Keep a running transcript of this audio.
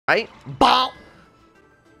Right? Bow.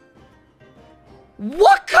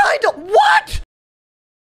 What kind of... What?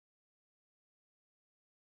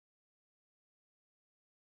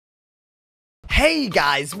 Hey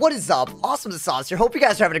guys, what is up? AwesomeTheSauce here. Hope you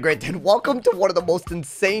guys are having a great day. And welcome to one of the most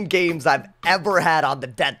insane games I've ever had on the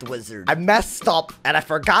Death Wizard. I messed up and I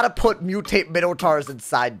forgot to put mutate Minotaurs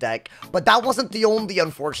inside deck, but that wasn't the only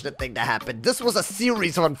unfortunate thing to happen. This was a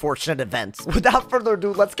series of unfortunate events. Without further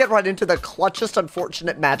ado, let's get right into the clutchest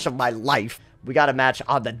unfortunate match of my life. We got a match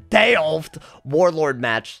on the Delved Warlord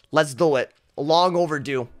match. Let's do it. Long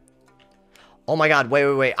overdue. Oh my god,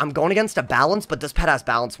 wait. I'm going against a balance, but this pet has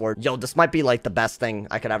balance ward. Yo, this might be like the best thing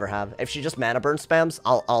I could ever have. If she just mana burn spams,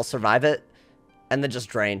 I'll survive it. And then just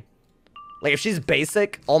drain. Like, if she's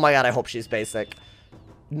basic, oh my god, I hope she's basic.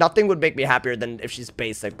 Nothing would make me happier than if she's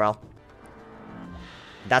basic, bro.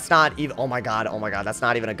 That's not even, oh my god, that's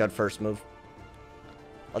not even a good first move.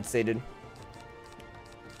 Let's see, dude.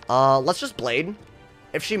 Let's just blade.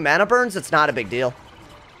 If she mana burns, it's not a big deal.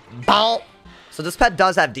 Bow! So this pet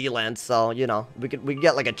does have D-land, so, you know, we could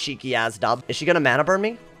get, like, a cheeky-ass dub. Is she gonna mana burn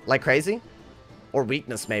me? Like crazy? Or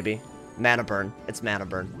weakness, maybe. Mana burn. It's mana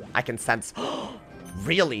burn. I can sense...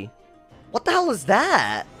 Really? What the hell is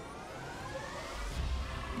that?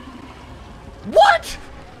 What?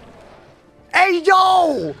 Hey,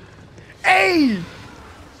 yo! Hey!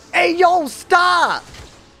 Hey, yo, stop!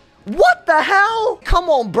 What the hell? Come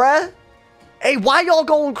on, bruh. Hey, why y'all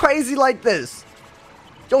going crazy like this?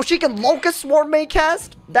 Yo, she can Locust Swarm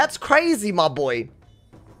Maycast? That's crazy, my boy.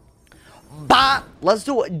 Bah! Let's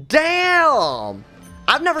do it. Damn!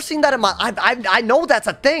 I've never seen that in my... I know that's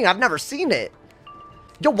a thing. I've never seen it.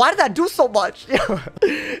 Yo, why did that do so much?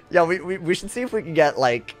 Yo, we should see if we can get,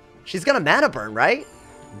 like... She's gonna mana burn, right?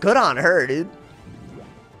 Good on her, dude.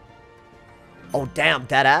 Oh, damn.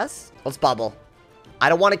 Deadass? Let's bubble. I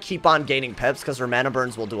don't want to keep on gaining pips because her mana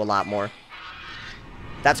burns will do a lot more.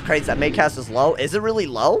 That's crazy. That Maycast is low. Is it really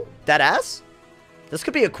low? Deadass? This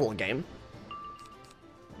could be a cool game.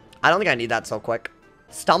 I don't think I need that so quick.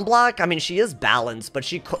 Stun block? I mean, she is balanced, but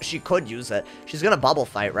she could use it. She's going to bubble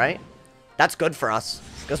fight, right? That's good for us.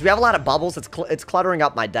 Because we have a lot of bubbles. It's cluttering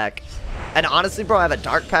up my deck. And honestly, bro, I have a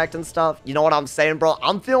Dark Pact and stuff. You know what I'm saying, bro?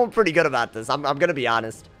 I'm feeling pretty good about this. I'm going to be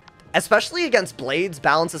honest. Especially against Blades,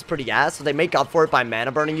 balance is pretty ass. So they make up for it by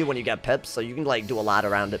mana burning you when you get pips. So you can, like, do a lot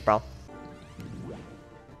around it, bro.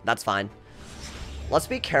 That's fine. Let's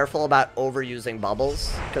be careful about overusing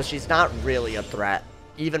bubbles, because she's not really a threat,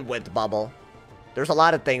 even with bubble. There's a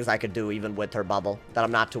lot of things I could do even with her bubble that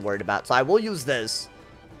I'm not too worried about. So I will use this.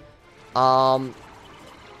 I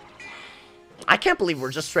can't believe we're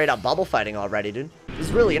just straight up bubble fighting already, dude. This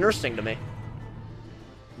is really interesting to me.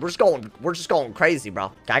 We're just going crazy,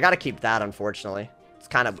 bro. I gotta keep that, unfortunately. It's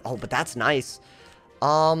kind of, oh, but that's nice.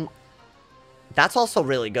 That's also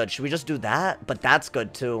really good. Should we just do that? But that's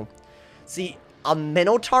good, too. See, a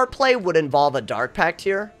Minotaur play would involve a Dark Pact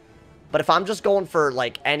here. But if I'm just going for,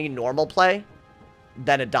 like, any normal play,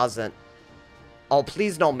 then it doesn't. Oh,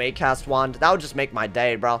 please no Maycast Wand. That would just make my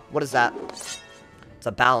day, bro. What is that? It's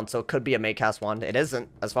a balance, so it could be a Maycast Wand. It isn't,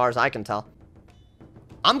 as far as I can tell.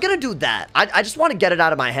 I'm gonna do that. I just want to get it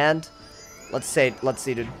out of my hand. Let's see,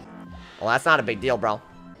 dude. Well, that's not a big deal, bro.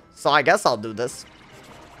 So I guess I'll do this.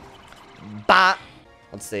 Bah!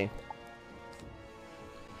 Let's see.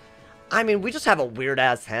 I mean, we just have a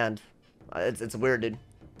weird-ass hand. It's weird, dude.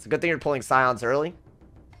 It's a good thing you're pulling Scions early.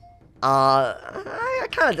 I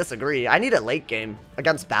kind of disagree. I need a late game.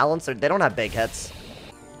 Against balance, they don't have big hits.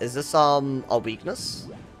 Is this, a weakness?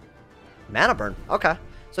 Mana burn. Okay.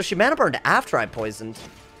 So she mana burned after I poisoned.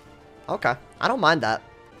 Okay. I don't mind that.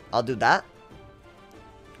 I'll do that.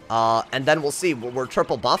 And then we'll see. We're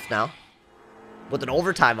triple buff now. With an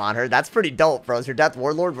overtime on her. That's pretty dope, bro. As your Death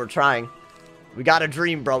Warlord, we're trying. We got a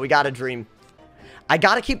dream, bro. We got a dream. I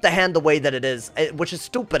gotta keep the hand the way that it is. Which is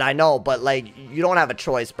stupid, I know. But, like, you don't have a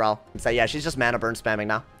choice, bro. So, yeah, she's just mana burn spamming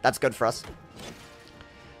now. That's good for us.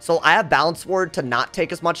 So, I have Balance Ward to not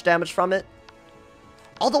take as much damage from it.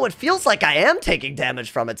 Although, it feels like I am taking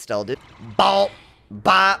damage from it still, dude. Bow.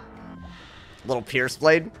 Bah. Little Pierce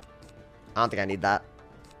Blade. I don't think I need that.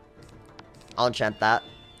 I'll enchant that.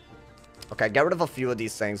 Okay, get rid of a few of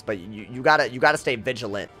these things, but you gotta stay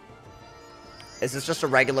vigilant. Is this just a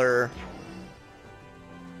regular...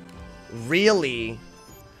 Really?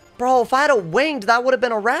 Bro, if I had a winged, that would have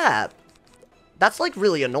been a wrap. That's, like,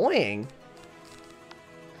 really annoying.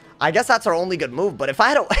 I guess that's our only good move, but if I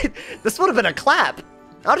had a... This would have been a clap.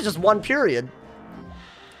 I would have just won, period.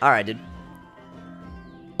 Alright, dude.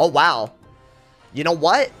 Oh, wow. You know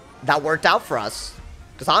what? That worked out for us.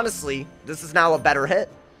 Because, honestly, this is now a better hit.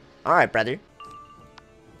 Alright, brother.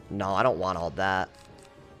 No, I don't want all that.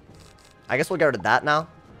 I guess we'll get rid of that now.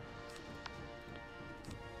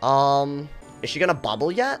 Is she gonna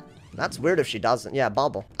bubble yet? That's weird if she doesn't. Yeah,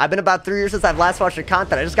 bubble. I've been about 3 years since I've last watched your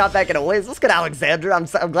content. I just got back into Wiz. Let's get Alexander. I'm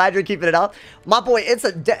glad you're keeping it up. My boy, it's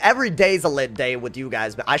every day's a lit day with you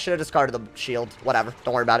guys. But I should have discarded the shield. Whatever.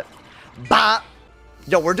 Don't worry about it. Bah!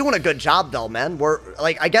 Yo, we're doing a good job, though, man. We're,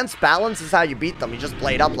 like, against balance is how you beat them. You just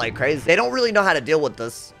blade up like crazy. They don't really know how to deal with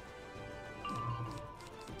this.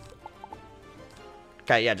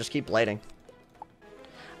 Okay, yeah, just keep blading.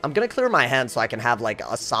 I'm gonna clear my hand so I can have, like,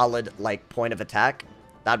 a solid, like, point of attack.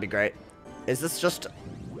 That'd be great. Is this just...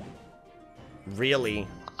 Really?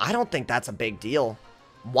 I don't think that's a big deal.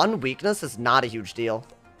 One weakness is not a huge deal.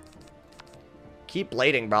 Keep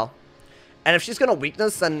blading, bro. And if she's gonna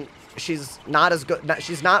weakness, then she's not as good...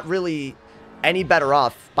 She's not really any better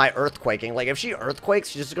off by earthquaking. Like, if she earthquakes,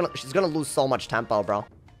 she's gonna lose so much tempo, bro.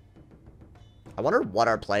 I wonder what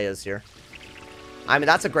our play is here. I mean,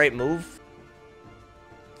 that's a great move.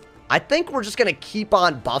 I think we're just gonna keep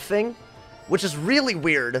on buffing, which is really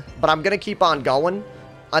weird, but I'm gonna keep on going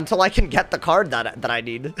until I can get the card that I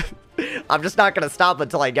need. I'm just not gonna stop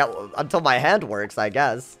until my hand works, I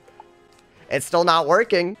guess. It's still not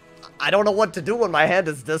working. I don't know what to do when my hand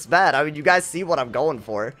is this bad. I mean, you guys see what I'm going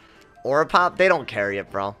for. Aura pop, they don't carry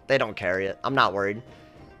it, bro. They don't carry it. I'm not worried.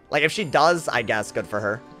 Like, if she does, I guess, good for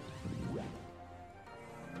her.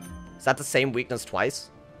 Is that the same weakness twice?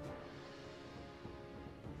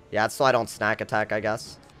 Yeah, it's so I don't snack attack, I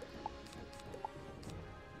guess.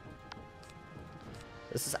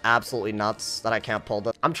 This is absolutely nuts that I can't pull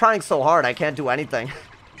this. I'm trying so hard, I can't do anything.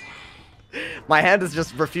 My hand is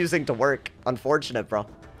just refusing to work. Unfortunate, bro.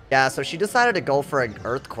 Yeah, so she decided to go for an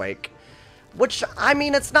earthquake. Which, I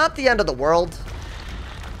mean, it's not the end of the world.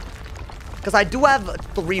 Because I do have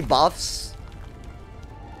 3 buffs.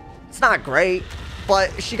 It's not great.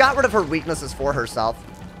 But she got rid of her weaknesses for herself.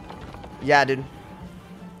 Yeah, dude.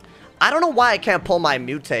 I don't know why I can't pull my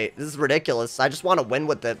mutate. This is ridiculous. I just want to win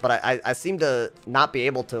with it, but I seem to not be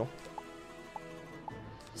able to.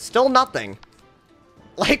 Still nothing.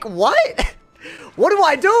 Like, what? What do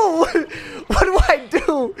I do? What do I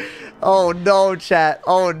do? Oh, no, chat.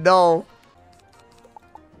 Oh, no.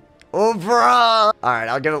 Oh, bruh. Alright,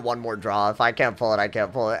 I'll give it one more draw. If I can't pull it, I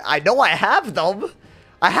can't pull it. I know I have them.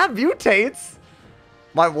 I have mutates.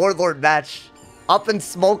 My Warlord match. Up in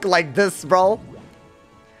smoke like this, bro.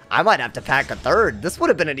 I might have to pack a third. This would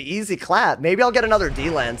have been an easy clap. Maybe I'll get another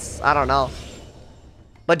D-Lance. I don't know.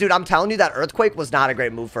 But, dude, I'm telling you that Earthquake was not a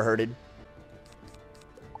great move for her, dude.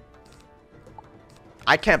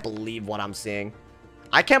 I can't believe what I'm seeing.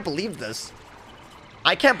 I can't believe this.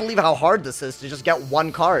 I can't believe how hard this is to just get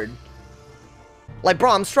one card. Like,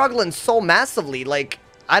 bro, I'm struggling so massively. Like,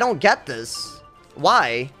 I don't get this.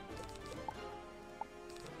 Why?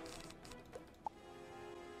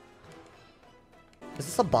 Is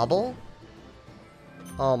this a bubble?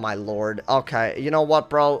 Oh my lord. Okay, you know what,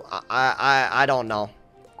 bro? I don't know.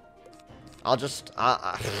 I'll just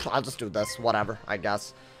do this. Whatever, I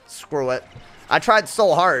guess. Screw it. I tried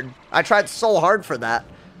so hard. I tried so hard for that.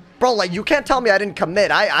 Bro, like, you can't tell me I didn't commit.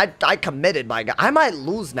 I committed, my guy. I might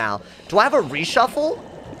lose now. Do I have a reshuffle?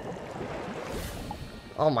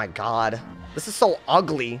 Oh my god. This is so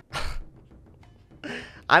ugly.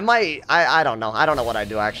 I don't know. I don't know what I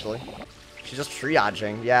do, actually. She's just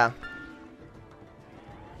triaging, yeah.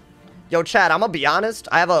 Yo, Chad, I'm gonna be honest.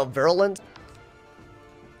 I have a virulent.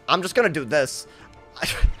 I'm just gonna do this.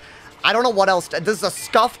 I don't know what else. This is a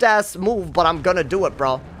scuffed-ass move, but I'm gonna do it,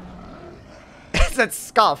 bro. It's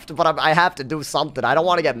scuffed, but I have to do something. I don't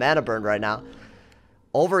want to get mana burned right now.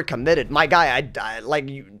 Overcommitted. My guy, like,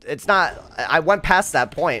 it's not... I went past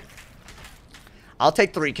that point. I'll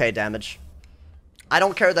take 3k damage. I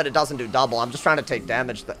don't care that it doesn't do double. I'm just trying to take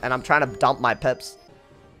damage, and I'm trying to dump my pips.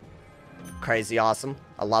 Crazy awesome.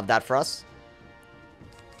 I love that for us.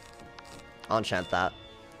 I'll enchant that.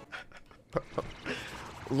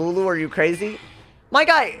 Lulu, are you crazy? My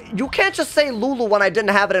guy, you can't just say Lulu when I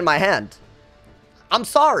didn't have it in my hand. I'm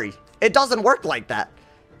sorry. It doesn't work like that.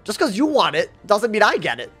 Just because you want it doesn't mean I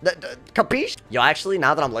get it. Capiche? Yo, actually,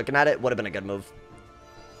 now that I'm looking at it, would have been a good move.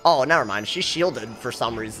 Oh, never mind. She shielded for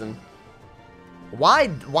some reason. Why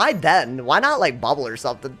then? Why not, like, bubble or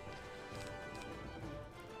something?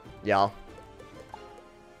 Yo.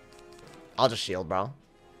 I'll just shield, bro.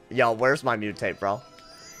 Yo, where's my mutate, bro?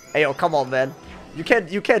 Hey, yo, come on, man. You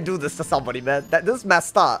can't do this to somebody, man. This is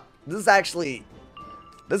messed up. This is actually...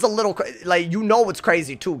 This is a little... Like, you know it's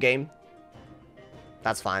crazy, too, game.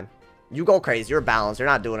 That's fine. You go crazy. You're balanced. You're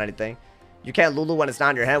not doing anything. You can't Lulu when it's not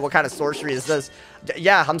in your hand. What kind of sorcery is this?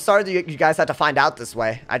 Yeah, I'm sorry that you guys had to find out this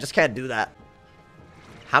way. I just can't do that.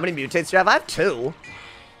 How many mutates do you have? I have 2.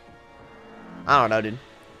 I don't know, dude.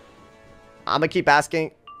 I'm gonna keep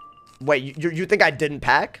asking. Wait, you think I didn't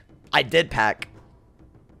pack? I did pack.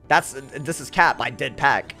 This is cap. I did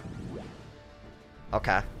pack.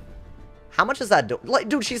 Okay. How much does that do? Like,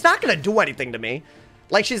 dude, she's not gonna do anything to me.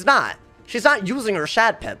 Like, she's not. She's not using her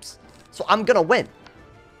shad pips. So I'm gonna win.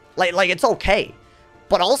 Like, it's okay.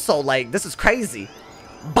 But also, like, this is crazy.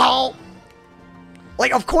 Boom!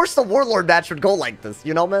 Like, of course the Warlord match would go like this,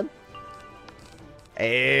 you know, man?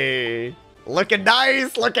 Hey. Looking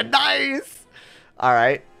nice, looking nice.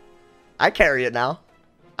 Alright. I carry it now.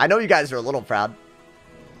 I know you guys are a little proud.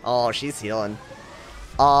 Oh, she's healing.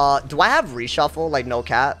 Do I have reshuffle? Like, no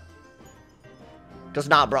cat? Just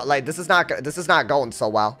not, bro. Like, this is not going so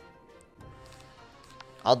well.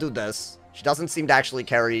 I'll do this. She doesn't seem to actually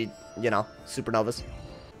carry, you know, supernovas.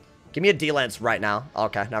 Give me a D-Lance right now.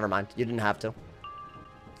 Okay, never mind. You didn't have to.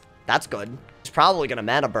 That's good. She's probably gonna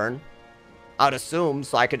mana burn, I'd assume,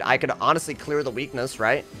 so I could honestly clear the weakness,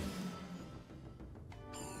 right?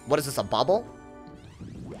 What is this, a bubble?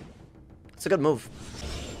 It's a good move.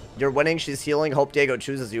 You're winning, she's healing, hope Diego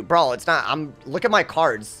chooses you. Bro, it's not, look at my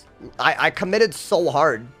cards. I committed so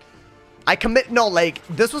hard. No, like,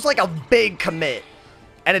 this was like a big commit.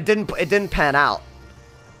 And it didn't pan out.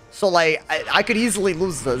 So, like, I could easily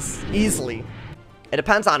lose this. Easily. It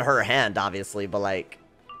depends on her hand, obviously, but like,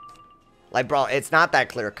 bro, it's not that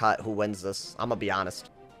clear cut who wins this. I'm gonna be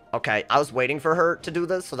honest. Okay, I was waiting for her to do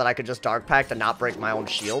this so that I could just Dark Pact and not break my own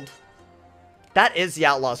shield. That is the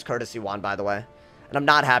Outlaw's Courtesy Wand, by the way. And I'm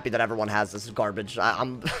not happy that everyone has this garbage.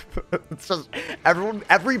 I'm it's just,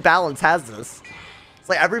 every balance has this. It's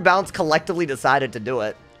like every balance collectively decided to do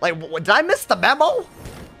it. Like, did I miss the memo?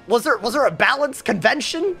 Was there a balance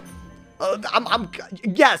convention?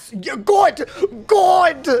 Yes, good.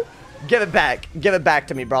 Give it back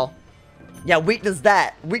to me, bro. Yeah, weak as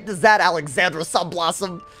that, Alexandra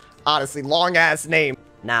Sunblossom. Honestly, long ass name.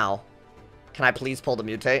 Now, can I please pull the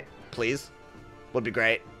mutate? Please, would be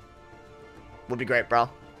great. Would be great, bro.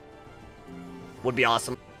 Would be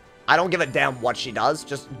awesome. I don't give a damn what she does.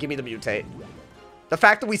 Just give me the mutate. The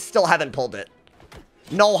fact that we still haven't pulled it.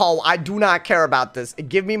 No ho, I do not care about this.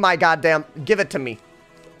 Give me my goddamn... Give it to me.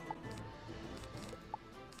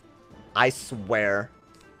 I swear.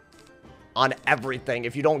 On everything,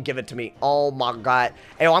 if you don't give it to me. Oh my god.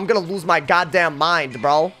 Hey, I'm gonna lose my goddamn mind,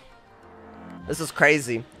 bro. This is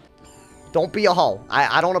crazy. Don't be a hoe.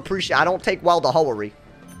 I don't appreciate... I don't take well to hoery.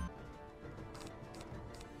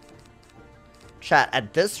 Chat,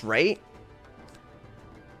 at this rate...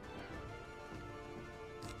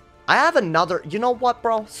 I have another... You know what,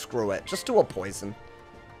 bro? Screw it. Just do a poison.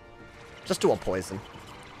 Just do a poison.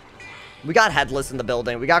 We got Headless in the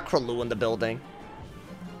building. We got Kralu in the building.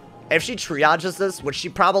 If she triages this, which she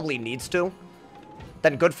probably needs to,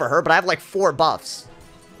 then good for her. But I have like 4 buffs.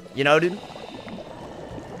 You know, dude?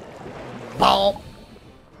 Boom.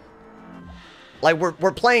 Like,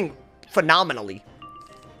 we're playing phenomenally.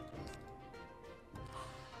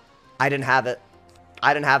 I didn't have it.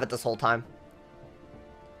 I didn't have it this whole time.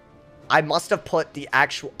 I must have put the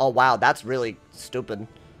actual... Oh, wow. That's really stupid.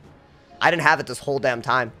 I didn't have it this whole damn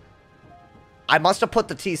time. I must have put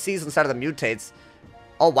the TCs instead of the mutates.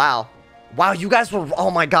 Oh, wow. Wow, you guys were...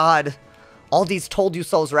 Oh, my God. All these told you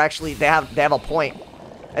so's are actually... They have a point.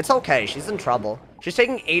 It's okay. She's in trouble. She's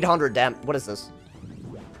taking 800 damn... What is this?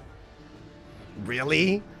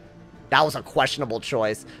 Really? That was a questionable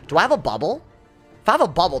choice. Do I have a bubble? If I have a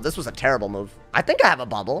bubble, this was a terrible move. I think I have a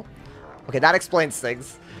bubble. Okay, that explains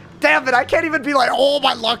things. Damn it, I can't even be like, oh,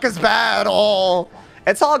 my luck is bad. Oh,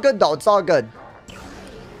 it's all good, though. It's all good.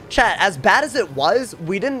 Chat, as bad as it was,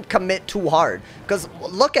 we didn't commit too hard. Because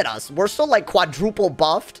look at us. We're still, like, quadruple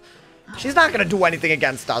buffed. She's not going to do anything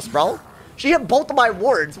against us, bro. She hit both of my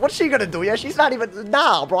wards. What's she going to do? Yeah, she's not even...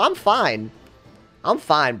 Nah, bro, I'm fine. I'm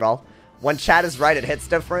fine, bro. When chat is right, it hits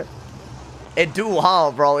different. It do,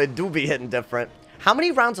 huh, bro? It do be hitting different. How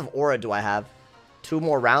many rounds of aura do I have? 2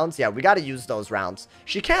 more rounds? Yeah, we got to use those rounds.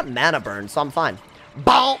 She can't mana burn, so I'm fine.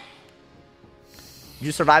 Boom!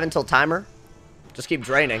 You survive until timer? Just keep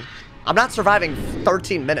draining. I'm not surviving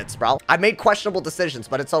 13 minutes, bro. I made questionable decisions,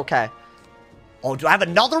 but it's okay. Oh, do I have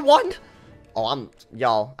another one? Oh,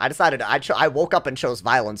 Y'all, I decided... I woke up and chose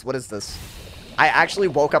violence. What is this? I actually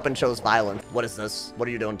woke up and chose violence. What is this? What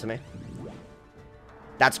are you doing to me?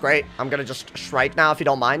 That's great. I'm gonna just SHRIKE now, if you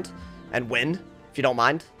don't mind. And win, if you don't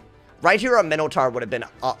mind. Right here, a Minotaur would have been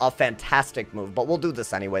a fantastic move, but we'll do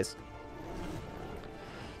this anyways.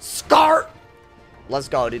 Scar! Let's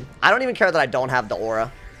go, dude. I don't even care that I don't have the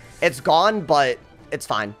aura. It's gone, but it's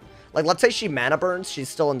fine. Like, let's say she mana burns. She's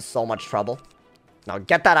still in so much trouble. Now,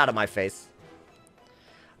 get that out of my face.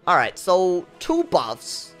 Alright, so 2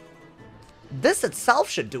 buffs. This itself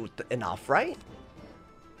should do enough, right?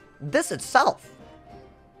 This itself.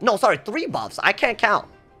 No, sorry, 3 buffs. I can't count.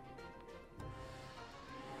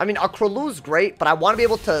 I mean, our Krulu's great, but I want to be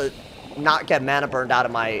able to not get mana burned out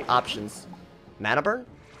of my options. Mana burn?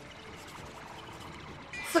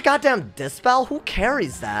 It's a goddamn Dispel? Who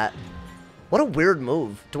carries that? What a weird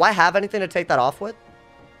move. Do I have anything to take that off with?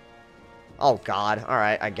 Oh, God.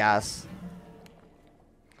 Alright, I guess.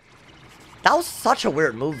 That was such a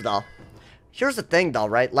weird move, though. Here's the thing, though,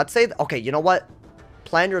 right? Let's say... Okay, you know what?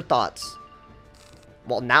 Plan your thoughts.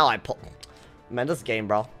 Well, now I pull... Man, this game,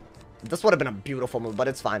 bro. This would have been a beautiful move, but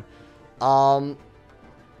it's fine. You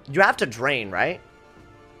have to drain, right?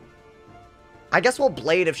 I guess we'll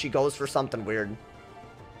Blade if she goes for something weird.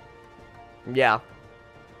 Yeah.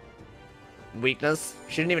 Weakness.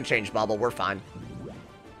 She didn't even change Bubble. We're fine.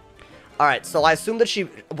 Alright, so I assume that she...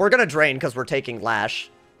 We're gonna drain because we're taking Lash.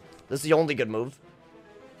 This is the only good move.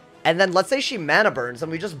 And then let's say she mana burns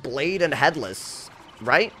and we just Blade and Headless.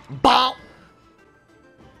 Right? Bow!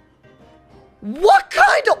 What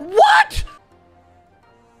kind of... What?!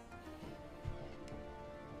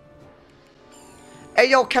 Hey,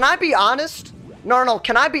 yo, can I be honest? No,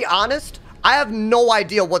 can I be honest? I have no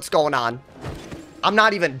idea what's going on. I'm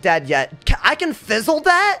not even dead yet. I can fizzle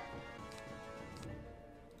that?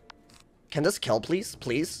 Can this kill, please?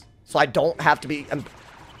 Please? So I don't have to be...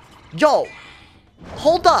 Yo!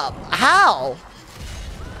 Hold up. How?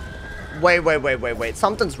 Wait.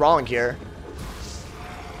 Something's wrong here.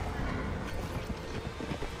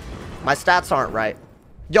 My stats aren't right.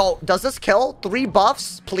 Yo, does this kill? 3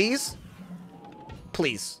 buffs, please?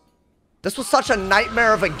 Please. This was such a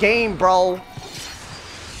nightmare of a game, bro.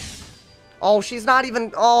 Oh, she's not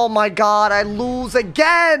even... Oh, my God. I lose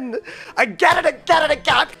again. Again.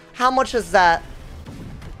 How much is that?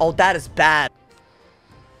 Oh, that is bad.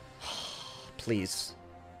 Please.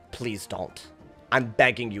 Please don't. I'm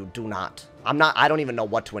begging you, do not. I don't even know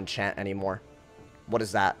what to enchant anymore. What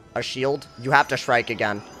is that? A shield? You have to Shrike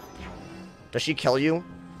again. Does she kill you?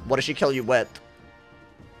 What does she kill you with?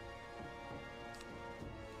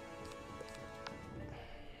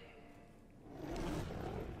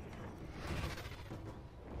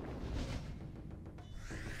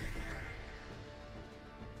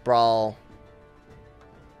 Bro.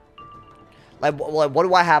 Like, what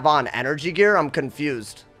do I have on? Energy gear? I'm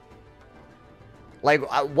confused. Like,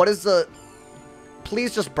 what is the...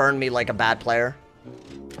 Please just burn me like a bad player.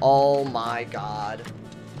 Oh my God.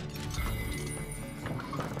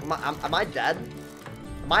 Am I dead?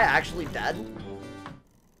 Am I actually dead?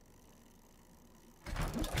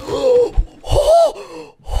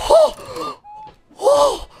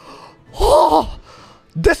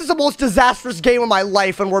 This is the most disastrous game of my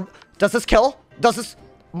life, and we're... Does this kill? Does this...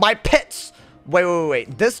 My pits!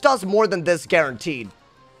 Wait. This does more than this, guaranteed.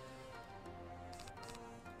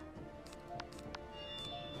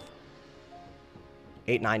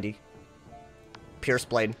 $890. Pierce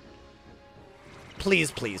Blade.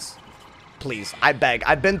 Please. I beg.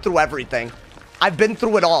 I've been through everything. I've been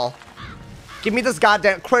through it all. Give me this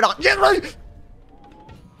goddamn crit on.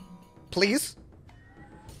 Please?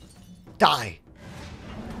 Die.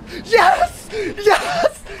 Yes!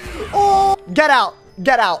 Oh! Get out.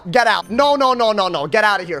 No. Get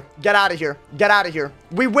out of here.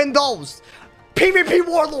 We win those. PvP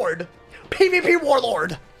Warlord.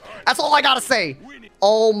 That's all I gotta say.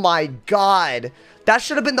 Oh my God. That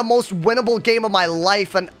should have been the most winnable game of my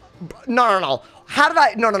life. And no. How did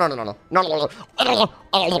I? No.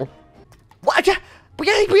 What?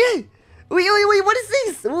 Wait. What is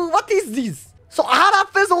this? What is this? So how did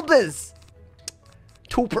I fizzle this?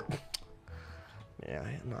 Yeah,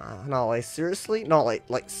 no, like seriously? No,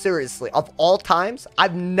 like seriously. Of all times,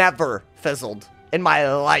 I've never fizzled in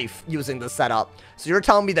my life using this setup. So you're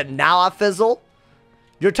telling me that now I fizzle?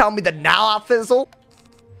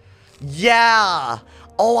 Yeah.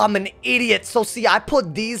 Oh, I'm an idiot. So see, I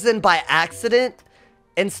put these in by accident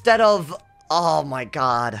instead of... Oh my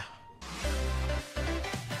God.